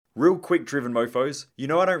Real quick, driven mofos, you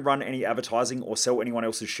know I don't run any advertising or sell anyone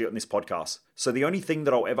else's shit on this podcast. So the only thing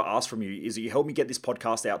that I'll ever ask from you is that you help me get this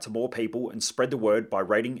podcast out to more people and spread the word by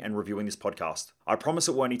rating and reviewing this podcast. I promise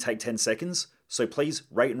it will only take 10 seconds, so please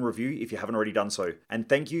rate and review if you haven't already done so. And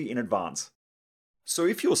thank you in advance. So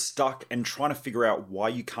if you're stuck and trying to figure out why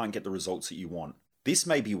you can't get the results that you want, this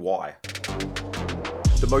may be why.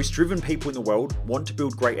 The most driven people in the world want to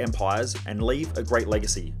build great empires and leave a great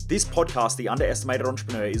legacy. This podcast, The Underestimated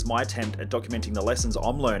Entrepreneur, is my attempt at documenting the lessons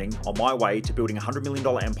I'm learning on my way to building a $100 million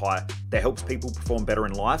empire that helps people perform better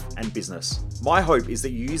in life and business. My hope is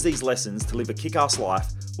that you use these lessons to live a kick-ass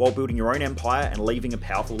life while building your own empire and leaving a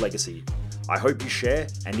powerful legacy. I hope you share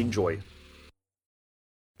and enjoy.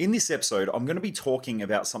 In this episode, I'm going to be talking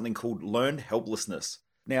about something called learned helplessness.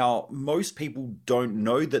 Now, most people don't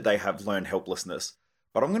know that they have learned helplessness,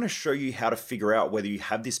 but I'm going to show you how to figure out whether you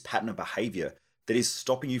have this pattern of behavior that is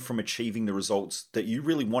stopping you from achieving the results that you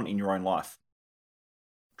really want in your own life.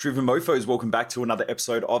 Driven Mofos, welcome back to another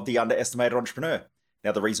episode of The Underestimated Entrepreneur.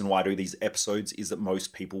 Now, the reason why I do these episodes is that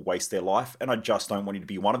most people waste their life, and I just don't want you to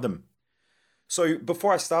be one of them. So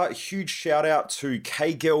before I start, a huge shout out to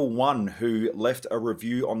KGirl1 who left a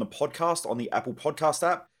review on the podcast on the Apple Podcast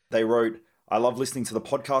app. They wrote, "I love listening to the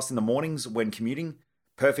podcast in the mornings when commuting.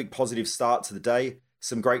 Perfect positive start to the day.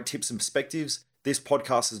 Some great tips and perspectives. This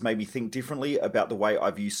podcast has made me think differently about the way I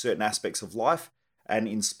view certain aspects of life and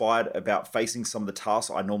inspired about facing some of the tasks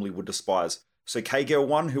I normally would despise." So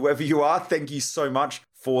KGirl1, whoever you are, thank you so much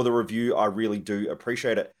for the review. I really do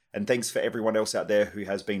appreciate it. And thanks for everyone else out there who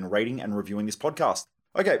has been rating and reviewing this podcast.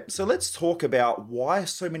 Okay, so let's talk about why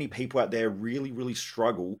so many people out there really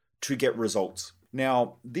struggle to get results.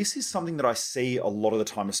 Now, this is something that I see a lot of the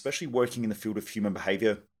time, especially working in the field of human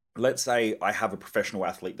behavior. Let's say I have a professional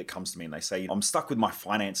athlete that comes to me and they say, "I'm stuck with my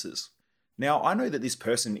finances." Now, I know that this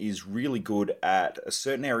person is really good at a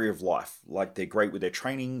certain area of life. Like they're great with their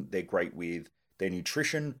training, they're great with their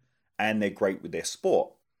nutrition, and they're great with their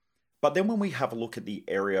sport. But then when we have a look at the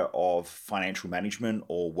area of financial management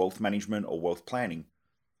or wealth planning,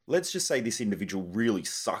 let's just say this individual really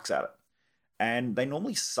sucks at it. And they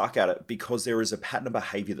normally suck at it because there is a pattern of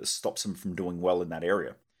behavior that stops them from doing well in that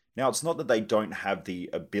area. Now, it's not that they don't have the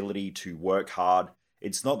ability to work hard.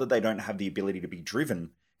 It's not that they don't have the ability to be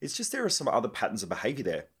driven. It's just there are some other patterns of behavior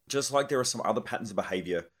there. Just like there are some other patterns of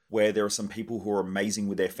behavior where there are some people who are amazing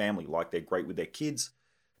with their family, like they're great with their kids.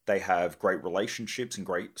 They have great relationships and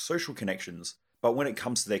great social connections. But when it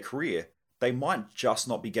comes to their career, they might just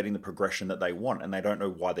not be getting the progression that they want and they don't know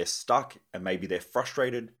why they're stuck, and maybe they're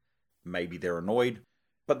frustrated, maybe they're annoyed.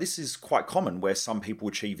 But this is quite common where some people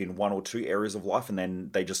achieve in one or two areas of life and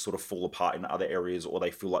then they just sort of fall apart in other areas, or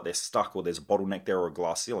they feel like they're stuck, or there's a bottleneck there or a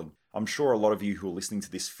glass ceiling. I'm sure a lot of you who are listening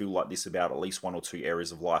to this feel like this about at least one or two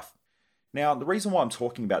areas of life. Now, the reason why I'm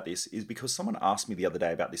talking about this is because someone asked me the other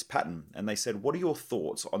day about this pattern and they said, "What are your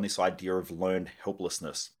thoughts on this idea of learned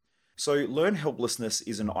helplessness?" So learned helplessness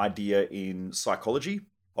is an idea in psychology.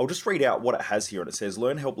 I'll just read out what it has here, and it says,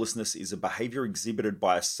 "Learned helplessness is a behavior exhibited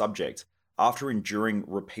by a subject after enduring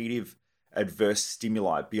repeated adverse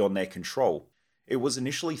stimuli beyond their control. It was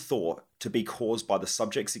initially thought to be caused by the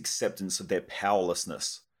subject's acceptance of their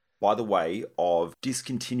powerlessness by the way of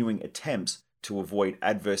discontinuing attempts to avoid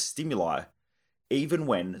adverse stimuli, even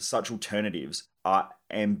when such alternatives are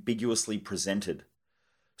ambiguously presented."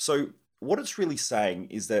 So what it's really saying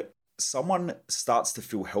is that someone starts to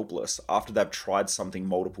feel helpless after they've tried something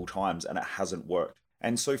multiple times and it hasn't worked.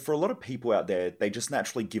 And so for a lot of people out there, they just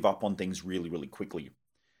naturally give up on things really quickly.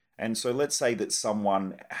 And so let's say that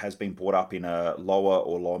someone has been brought up in a lower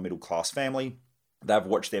or lower middle class family. They've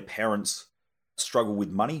watched their parents struggle with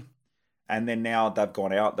money. And then now they've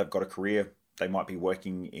gone out, they've got a career. They might be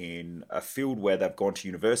working in a field where they've gone to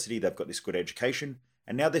university, they've got this good education,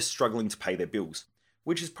 and now they're struggling to pay their bills,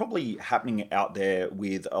 which is probably happening out there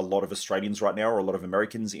with a lot of Australians right now, or a lot of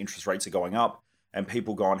Americans. Interest rates are going up and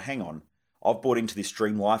people going, "Hang on, I've bought into this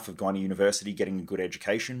dream life of going to university, getting a good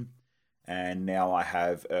education, and now I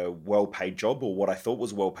have a well-paid job, or what I thought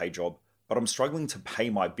was a well-paid job, but I'm struggling to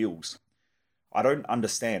pay my bills. I don't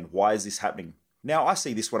understand. Why is this happening?" Now, I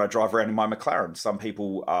see this when I drive around in my McLaren. Some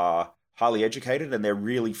people are highly educated and they're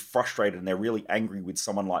really frustrated and they're really angry with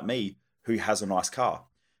someone like me who has a nice car.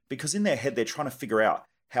 Because in their head, they're trying to figure out,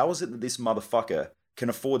 how is it that this motherfucker can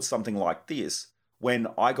afford something like this when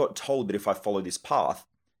I got told that if I follow this path,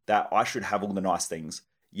 that I should have all the nice things,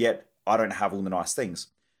 yet I don't have all the nice things.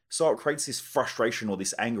 So it creates this frustration or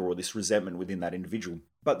this anger or this resentment within that individual.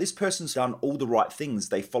 But this person's done all the right things.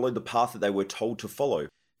 They followed the path that they were told to follow.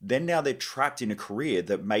 Then now they're trapped in a career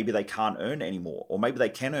that maybe they can't earn anymore, or maybe they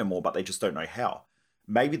can earn more, but they just don't know how.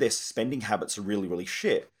 Maybe their spending habits are really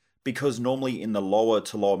shit. Because normally in the lower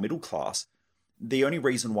to lower middle class, the only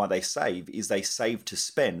reason why they save is they save to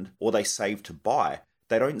spend or they save to buy.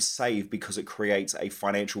 They don't save because it creates a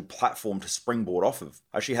financial platform to springboard off of.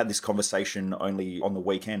 I actually had this conversation only on the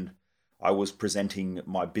weekend. I was presenting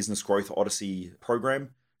my Business Growth Odyssey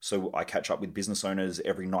program. So I catch up with business owners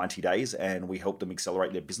every 90 days and we help them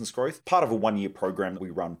accelerate their business growth. Part of a 1-year program that we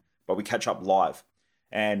run, but we catch up live.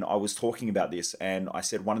 And I was talking about this and I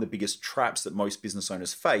said one of the biggest traps that most business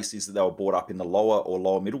owners face is that they were brought up in the lower or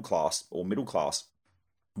lower middle class or middle class,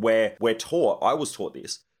 where I was taught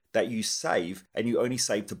this, that you save and you only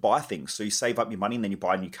save to buy things. So you save up your money and then you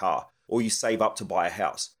buy a new car, or you save up to buy a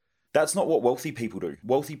house. That's not what wealthy people do.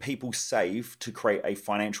 Wealthy people save to create a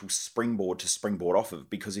financial springboard to springboard off of,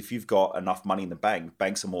 because if you've got enough money in the bank,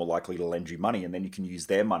 banks are more likely to lend you money and then you can use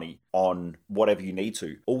their money on whatever you need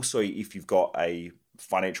to. Also, if you've got a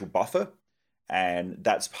financial buffer and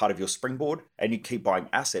that's part of your springboard and you keep buying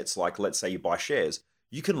assets, like let's say you buy shares,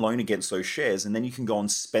 you can loan against those shares and then you can go and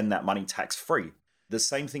spend that money tax-free. The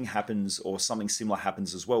same thing happens, or something similar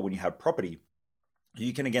happens as well when you have property.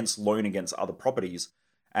 You can loan against other properties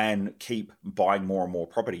and keep buying more and more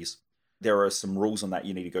properties. There are some rules on that.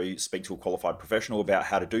 You need to go speak to a qualified professional about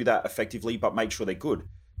how to do that effectively, but make sure they're good.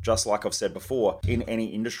 Just like I've said before, in any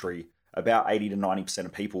industry, about 80 to 90%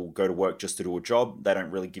 of people go to work just to do a job. They don't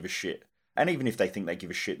really give a shit. And even if they think they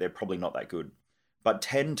give a shit, they're probably not that good. But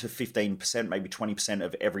 10 to 15%, maybe 20%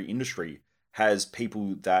 of every industry has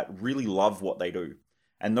people that really love what they do.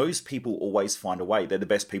 And those people always find a way. They're the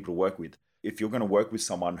best people to work with. If you're going to work with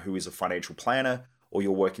someone who is a financial planner, or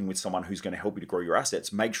you're working with someone who's going to help you to grow your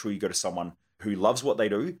assets, make sure you go to someone who loves what they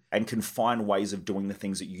do and can find ways of doing the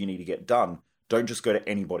things that you need to get done. Don't just go to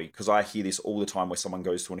anybody, because I hear this all the time where someone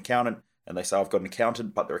goes to an accountant and they say, I've got an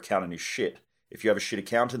accountant, but their accountant is shit. If you have a shit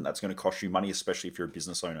accountant, that's going to cost you money, especially if you're a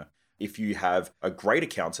business owner. If you have a great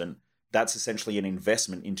accountant, that's essentially an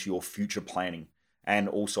investment into your future planning. And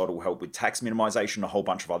also it will help with tax minimization, a whole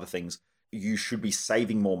bunch of other things. You should be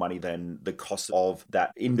saving more money than the cost of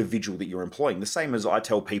that individual that you're employing. The same as I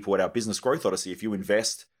tell people at our Business Growth Odyssey, if you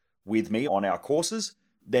invest with me on our courses,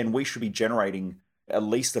 then we should be generating at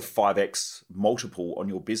least a 5x multiple on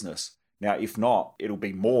your business. Now, if not, it'll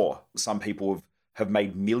be more. Some people have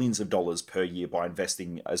made millions of dollars per year by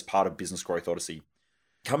investing as part of Business Growth Odyssey.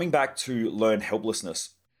 Coming back to learn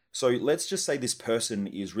helplessness. So let's just say this person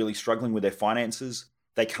is really struggling with their finances.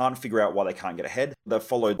 They can't figure out why they can't get ahead. They've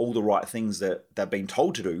followed all the right things that they've been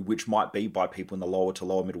told to do, which might be by people in the lower to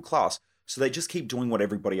lower middle class. So they just keep doing what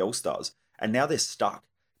everybody else does. And now they're stuck.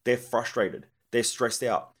 They're frustrated. They're stressed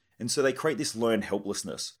out. And so they create this learned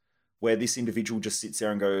helplessness where this individual just sits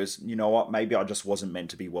there and goes, you know what, maybe I just wasn't meant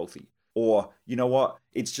to be wealthy. Or, you know what,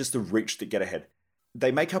 it's just the rich that get ahead.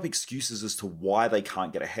 They make up excuses as to why they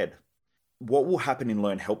can't get ahead. What will happen in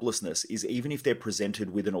learned helplessness is even if they're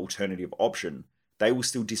presented with an alternative option, they will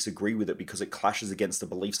still disagree with it because it clashes against the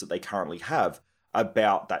beliefs that they currently have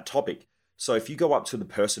about that topic. So if you go up to the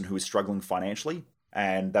person who is struggling financially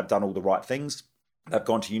and they've done all the right things, they've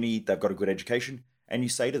gone to uni, they've got a good education, and you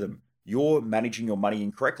say to them, you're managing your money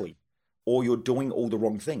incorrectly, or you're doing all the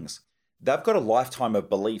wrong things. They've got a lifetime of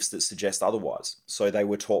beliefs that suggest otherwise. So they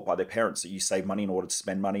were taught by their parents that you save money in order to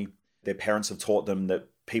spend money. Their parents have taught them that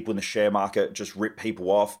people in the share market just rip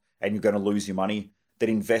people off and you're going to lose your money. That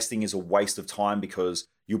investing is a waste of time because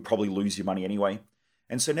you'll probably lose your money anyway.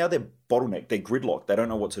 And so now they're bottlenecked, they're gridlocked, they don't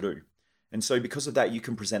know what to do. And so because of that, you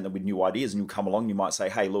can present them with new ideas and you'll come along, you might say,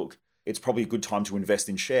 hey, look, it's probably a good time to invest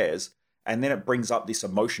in shares. And then it brings up this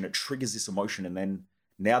emotion, it triggers this emotion. And then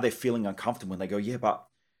now they're feeling uncomfortable and they go, yeah, but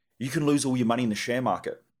you can lose all your money in the share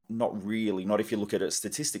market. Not really, not if you look at it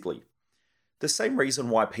statistically. The same reason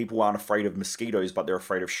why people aren't afraid of mosquitoes, but they're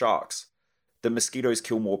afraid of sharks. The mosquitoes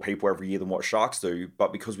kill more people every year than what sharks do,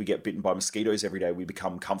 but because we get bitten by mosquitoes every day, we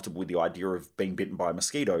become comfortable with the idea of being bitten by a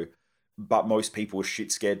mosquito. But most people are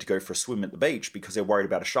shit scared to go for a swim at the beach because they're worried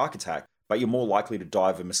about a shark attack, but you're more likely to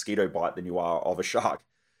die of a mosquito bite than you are of a shark.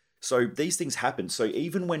 So these things happen. So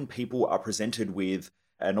even when people are presented with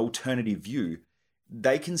an alternative view,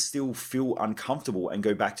 they can still feel uncomfortable and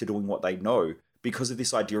go back to doing what they know because of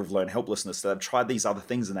this idea of learned helplessness. They've tried these other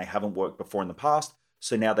things and they haven't worked before in the past,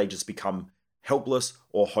 so now they just become helpless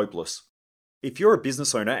or hopeless. If you're a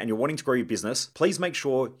business owner and you're wanting to grow your business, please make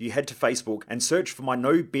sure you head to Facebook and search for my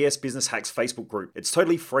No BS Business Hacks Facebook group. It's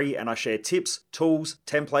totally free and I share tips, tools,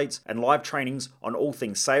 templates, and live trainings on all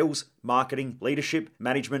things sales, marketing, leadership,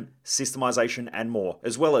 management, systemization, and more,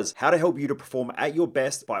 as well as how to help you to perform at your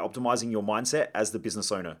best by optimizing your mindset as the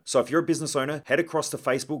business owner. So if you're a business owner, head across to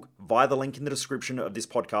Facebook via the link in the description of this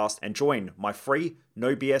podcast and join my free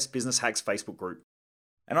No BS Business Hacks Facebook group.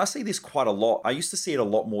 And I see this quite a lot. I used to see it a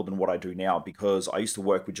lot more than what I do now because I used to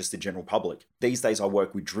work with just the general public. These days I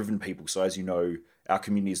work with driven people. So as you know, our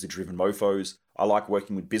community is the driven mofos. I like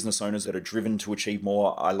working with business owners that are driven to achieve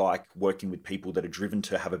more. I like working with people that are driven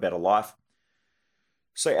to have a better life.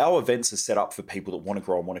 So our events are set up for people that want to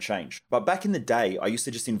grow and want to change. But back in the day, I used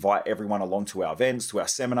to just invite everyone along to our events, to our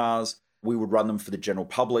seminars. We would run them for the general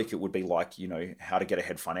public. It would be like, how to get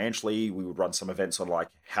ahead financially. We would run some events on like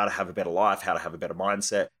how to have a better life, how to have a better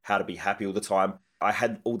mindset, how to be happy all the time. I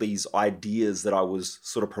had all these ideas that I was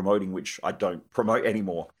sort of promoting, which I don't promote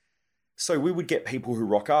anymore. So we would get people who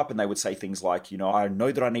rock up and they would say things like, I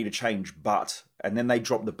know that I need to change, but, and then they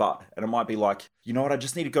drop the but. And it might be like, you know what, I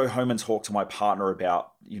just need to go home and talk to my partner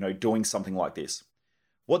about, doing something like this.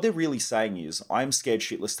 What they're really saying is, I'm scared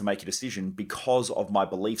shitless to make a decision because of my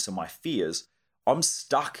beliefs and my fears. I'm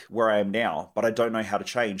stuck where I am now, but I don't know how to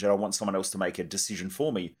change and I want someone else to make a decision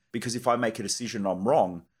for me because if I make a decision and I'm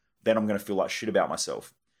wrong, then I'm going to feel like shit about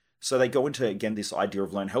myself. So they go into, again, this idea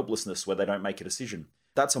of learned helplessness where they don't make a decision.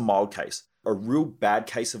 That's a mild case. A real bad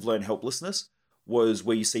case of learned helplessness was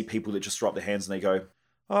where you see people that just throw up their hands and they go,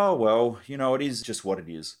 oh, well, it is just what it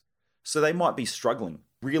is. So they might be struggling,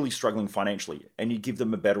 really struggling financially, and you give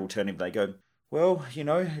them a better alternative. They go, well,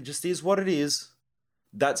 it just is what it is.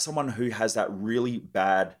 That's someone who has that really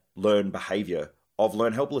bad learned behavior of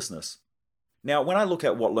learned helplessness. Now, when I look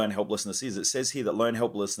at what learned helplessness is, it says here that learned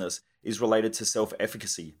helplessness is related to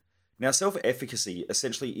self-efficacy. Now, self-efficacy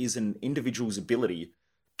essentially is an individual's ability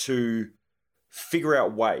to figure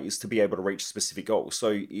out ways to be able to reach specific goals.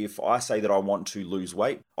 So if I say that I want to lose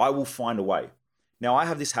weight, I will find a way. Now, I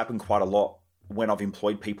have this happen quite a lot when I've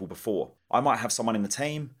employed people before. I might have someone in the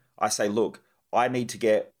team. I say, look, I need to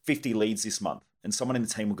get 50 leads this month. And someone in the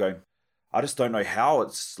team will go, I just don't know how.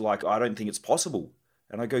 It's like, I don't think it's possible.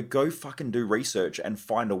 And I go fucking do research and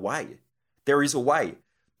find a way. There is a way.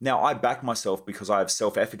 Now, I back myself because I have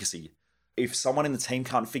self-efficacy. If someone in the team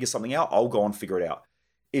can't figure something out, I'll go and figure it out.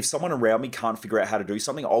 If someone around me can't figure out how to do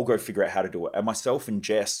something, I'll go figure out how to do it. And myself and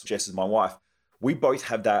Jess is my wife, we both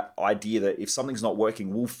have that idea that if something's not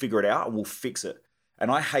working, we'll figure it out and we'll fix it. And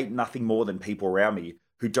I hate nothing more than people around me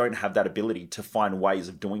who don't have that ability to find ways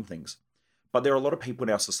of doing things. But there are a lot of people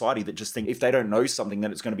in our society that just think if they don't know something,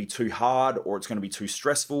 then it's going to be too hard or it's going to be too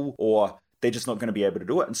stressful or they're just not going to be able to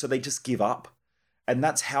do it. And so they just give up. And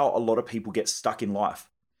that's how a lot of people get stuck in life.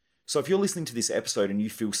 So if you're listening to this episode and you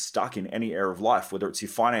feel stuck in any area of life, whether it's your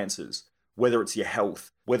finances, whether it's your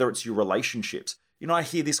health, whether it's your relationships, I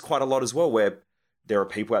hear this quite a lot as well, where there are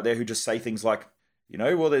people out there who just say things like,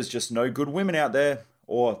 well, there's just no good women out there,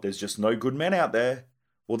 or there's just no good men out there.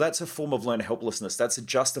 Well, that's a form of learned helplessness. That's a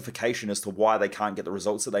justification as to why they can't get the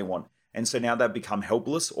results that they want. And so now they've become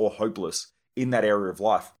helpless or hopeless in that area of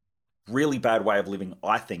life. Really bad way of living,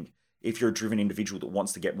 I think, if you're a driven individual that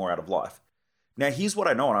wants to get more out of life. Now, here's what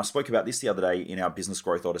I know, and I spoke about this the other day in our Business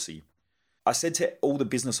Growth Odyssey. I said to all the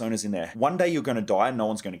business owners in there, one day you're going to die and no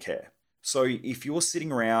one's going to care. So if you're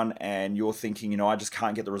sitting around and you're thinking, I just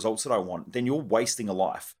can't get the results that I want, then you're wasting a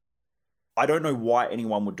life. I don't know why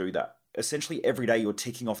anyone would do that. Essentially, every day you're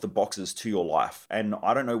ticking off the boxes to your life. And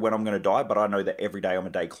I don't know when I'm going to die, but I know that every day I'm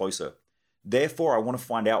a day closer. Therefore, I want to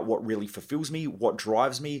find out what really fulfills me, what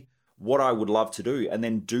drives me, what I would love to do, and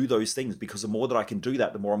then do those things, because the more that I can do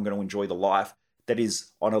that, the more I'm going to enjoy the life that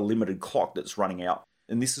is on a limited clock that's running out.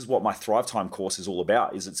 And this is what my Thrive Time course is all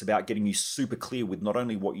about, is it's about getting you super clear with not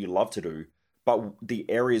only what you love to do, but the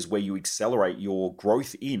areas where you accelerate your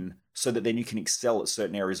growth in, so that then you can excel at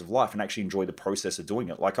certain areas of life and actually enjoy the process of doing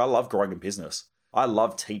it. Like, I love growing a business. I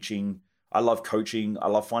love teaching. I love coaching. I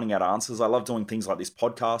love finding out answers. I love doing things like this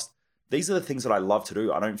podcast. These are the things that I love to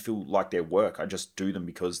do. I don't feel like they're work. I just do them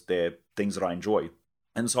because they're things that I enjoy.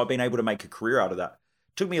 And so I've been able to make a career out of that.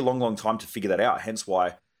 It took me a long, long time to figure that out. Hence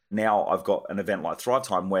why now I've got an event like Thrive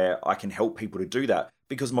Time where I can help people to do that,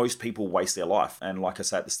 because most people waste their life. And like I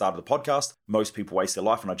said at the start of the podcast, most people waste their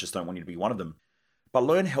life, and I just don't want you to be one of them. But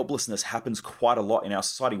learned helplessness happens quite a lot in our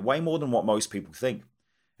society, way more than what most people think.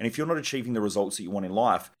 And if you're not achieving the results that you want in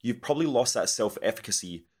life, you've probably lost that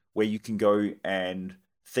self-efficacy where you can go and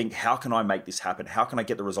think, how can I make this happen? How can I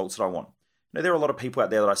get the results that I want? There are a lot of people out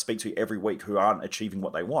there that I speak to every week who aren't achieving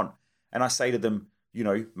what they want. And I say to them,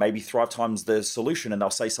 maybe Thrive Time's the solution. And they'll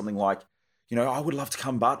say something like, I would love to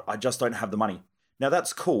come, but I just don't have the money. Now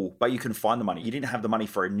that's cool, but you can find the money. You didn't have the money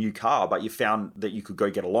for a new car, but you found that you could go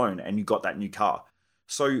get a loan and you got that new car.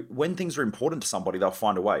 So when things are important to somebody, they'll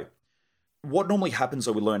find a way. What normally happens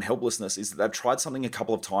when we learn helplessness is that they've tried something a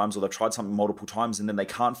couple of times, or they've tried something multiple times, and then they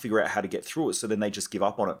can't figure out how to get through it. So then they just give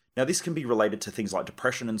up on it. Now, this can be related to things like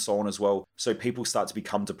depression and so on as well. So people start to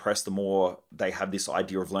become depressed the more they have this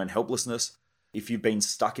idea of learned helplessness. if you've been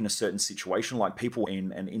stuck in a certain situation, like people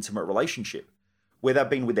in an intimate relationship, where they've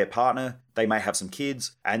been with their partner, they may have some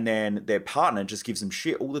kids, and then their partner just gives them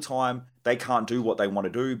shit all the time. They can't do what they want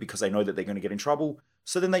to do because they know that they're going to get in trouble.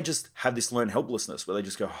 So then they just have this learned helplessness where they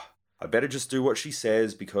just go, "Oh, I better just do what she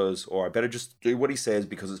says or I better just do what he says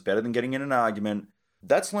because it's better than getting in an argument."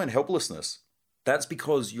 That's learned helplessness. That's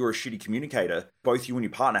because you're a shitty communicator. Both you and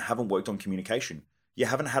your partner haven't worked on communication. You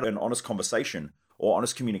haven't had an honest conversation or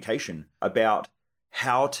honest communication about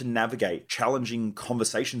how to navigate challenging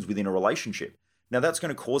conversations within a relationship. Now that's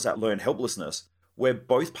going to cause that learned helplessness where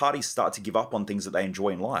both parties start to give up on things that they enjoy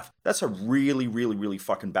in life. That's a really, really, really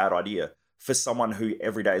fucking bad idea for someone who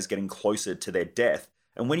every day is getting closer to their death.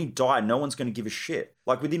 And when you die, no one's going to give a shit.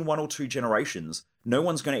 Like within 1 or 2 generations, no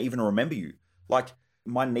one's going to even remember you. Like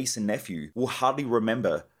my niece and nephew will hardly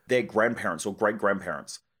remember their grandparents or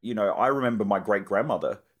great-grandparents. You know, I remember my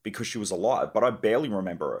great-grandmother because she was alive, but I barely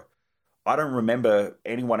remember her. I don't remember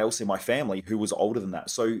anyone else in my family who was older than that.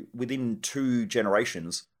 So within 2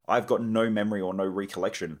 generations, I've got no memory or no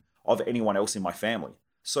recollection of anyone else in my family.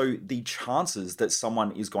 So the chances that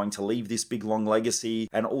someone is going to leave this big long legacy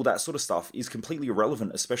and all that sort of stuff is completely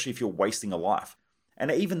irrelevant, especially if you're wasting a life.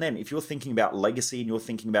 And even then, if you're thinking about legacy and you're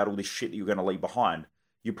thinking about all this shit that you're going to leave behind,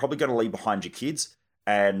 you're probably going to leave behind your kids.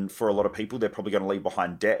 And for a lot of people, they're probably going to leave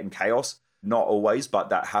behind debt and chaos. Not always, but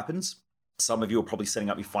that happens. Some of you are probably setting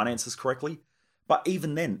up your finances correctly. But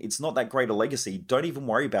even then, it's not that great a legacy. Don't even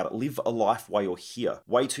worry about it. Live a life while you're here.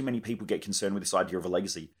 Way too many people get concerned with this idea of a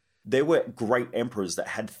legacy. There were great emperors that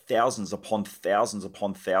had thousands upon thousands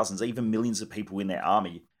upon thousands, even millions of people in their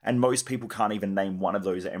army. And most people can't even name one of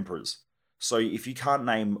those emperors. So if you can't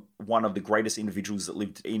name one of the greatest individuals that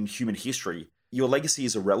lived in human history, your legacy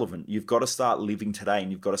is irrelevant. You've got to start living today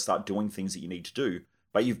and you've got to start doing things that you need to do.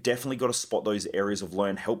 But you've definitely got to spot those areas of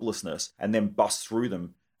learned helplessness and then bust through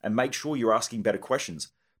them and make sure you're asking better questions.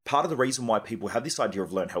 Part of the reason why people have this idea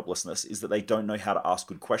of learned helplessness is that they don't know how to ask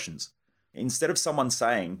good questions. Instead of someone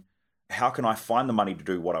saying, "How can I find the money to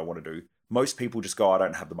do what I want to do?" most people just go, "I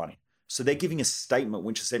don't have the money." So they're giving a statement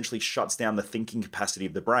which essentially shuts down the thinking capacity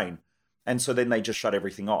of the brain. And so then they just shut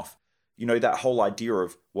everything off. You know, that whole idea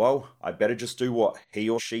of, well, I better just do what he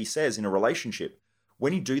or she says in a relationship.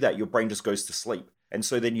 When you do that, your brain just goes to sleep. And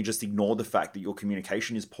so then you just ignore the fact that your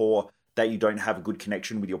communication is poor, that you don't have a good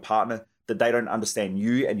connection with your partner, that they don't understand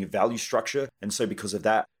you and your value structure. And so because of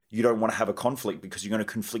that, you don't want to have a conflict because you're going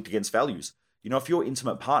to conflict against values. You know, if your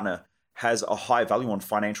intimate partner has a high value on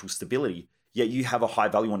financial stability, yet you have a high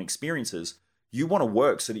value on experiences, you want to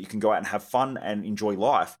work so that you can go out and have fun and enjoy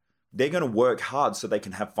life. They're going to work hard so they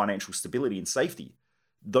can have financial stability and safety.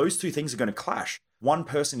 Those two things are going to clash. One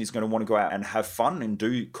person is going to want to go out and have fun and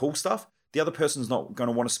do cool stuff. The other person's not going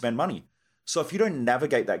to want to spend money. So if you don't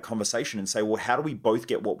navigate that conversation and say, well, how do we both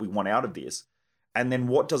get what we want out of this? And then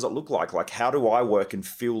what does it look like? Like, how do I work and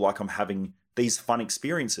feel like I'm having these fun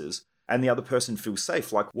experiences and the other person feels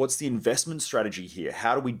safe? Like, what's the investment strategy here?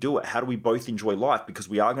 How do we do it? How do we both enjoy life? Because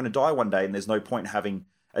we are going to die one day and there's no point in having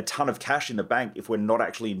a ton of cash in the bank if we're not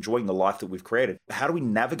actually enjoying the life that we've created. How do we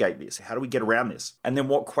navigate this? How do we get around this? And then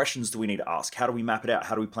what questions do we need to ask? How do we map it out?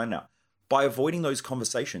 How do we plan it out? By avoiding those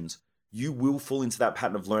conversations, you will fall into that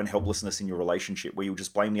pattern of learned helplessness in your relationship where you'll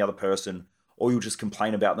just blame the other person, or you'll just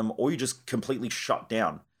complain about them, or you just completely shut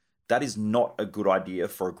down. That is not a good idea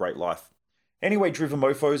for a great life. Anyway, Driven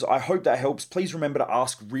Mofos, I hope that helps. Please remember to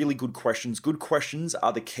ask really good questions. Good questions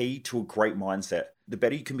are the key to a great mindset. The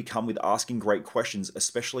better you can become with asking great questions,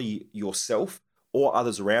 especially yourself or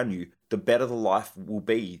others around you, the better the life will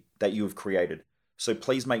be that you have created. So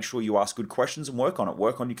please make sure you ask good questions and work on it.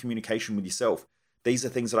 Work on your communication with yourself. These are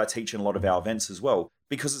things that I teach in a lot of our events as well,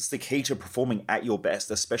 because it's the key to performing at your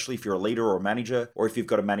best, especially if you're a leader or a manager, or if you've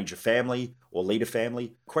got to manage a family or lead a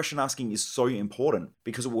family. Question asking is so important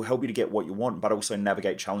because it will help you to get what you want, but also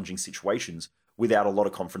navigate challenging situations without a lot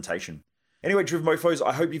of confrontation. Anyway, Driven Mofos,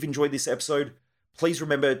 I hope you've enjoyed this episode. Please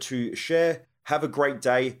remember to share, have a great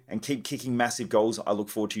day, and keep kicking massive goals. I look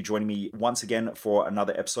forward to you joining me once again for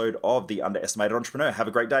another episode of The Underestimated Entrepreneur. Have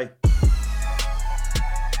a great day.